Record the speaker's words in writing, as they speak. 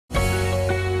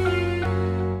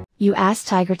You ask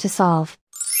Tiger to solve.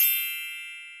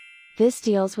 This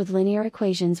deals with linear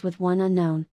equations with one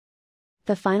unknown.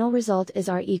 The final result is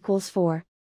r equals 4.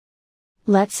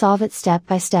 Let's solve it step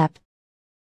by step.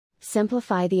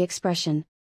 Simplify the expression.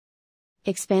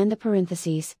 Expand the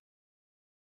parentheses.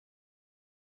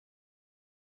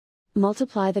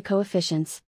 Multiply the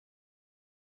coefficients.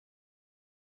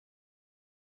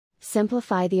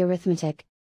 Simplify the arithmetic.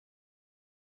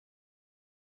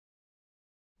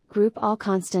 Group all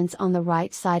constants on the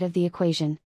right side of the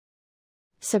equation.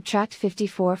 Subtract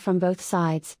 54 from both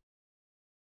sides.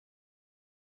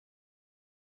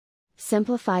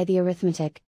 Simplify the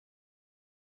arithmetic.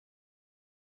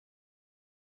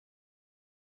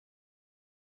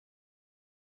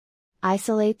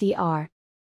 Isolate the r.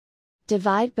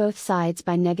 Divide both sides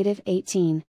by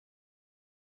 -18.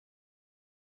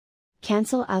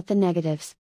 Cancel out the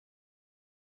negatives.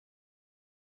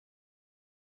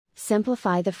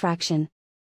 Simplify the fraction.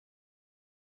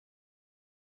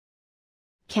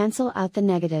 Cancel out the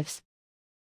negatives.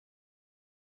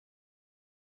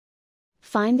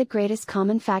 Find the greatest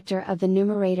common factor of the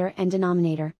numerator and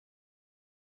denominator.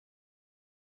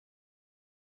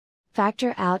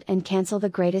 Factor out and cancel the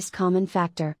greatest common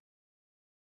factor.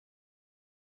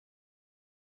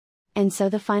 And so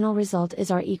the final result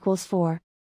is r equals 4.